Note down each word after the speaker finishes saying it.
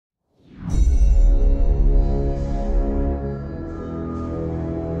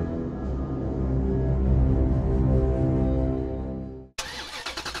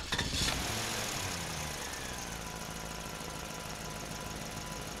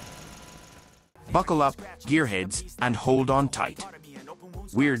Buckle up, gearheads, and hold on tight.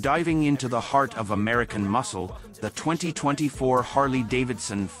 We're diving into the heart of American muscle, the 2024 Harley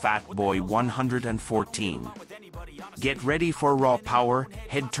Davidson FAT BOY 114. Get ready for raw power,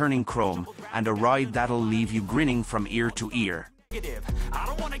 head-turning chrome, and a ride that'll leave you grinning from ear to ear.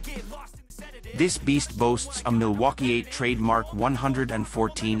 This beast boasts a Milwaukee-Eight trademark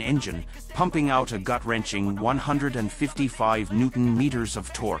 114 engine, pumping out a gut-wrenching 155 Newton-meters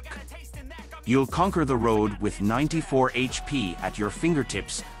of torque. You'll conquer the road with 94 HP at your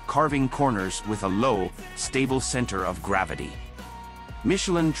fingertips, carving corners with a low, stable center of gravity.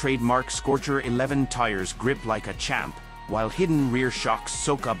 Michelin trademark Scorcher 11 tires grip like a champ, while hidden rear shocks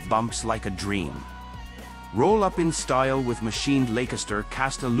soak up bumps like a dream. Roll up in style with machined Lakester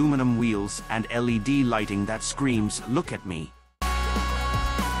cast aluminum wheels and LED lighting that screams, "Look at me."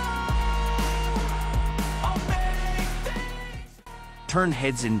 Turn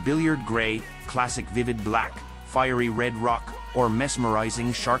heads in Billiard Gray, classic vivid black, fiery red rock, or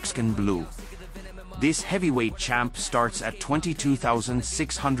mesmerizing Sharkskin Blue. This heavyweight champ starts at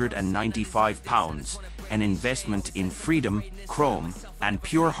 22,695 pounds, an investment in freedom, chrome, and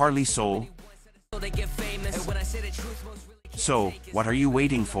pure Harley soul. So, what are you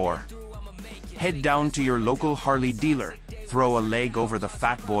waiting for? Head down to your local Harley dealer, throw a leg over the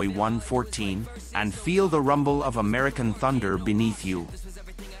Fat Boy 114, and feel the rumble of American thunder beneath you.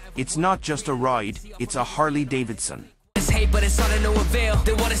 It's not just a ride, it's a Harley Davidson. Hate, but it's all to no avail.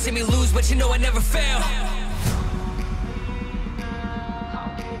 They wanna see me lose, but you know I never fail.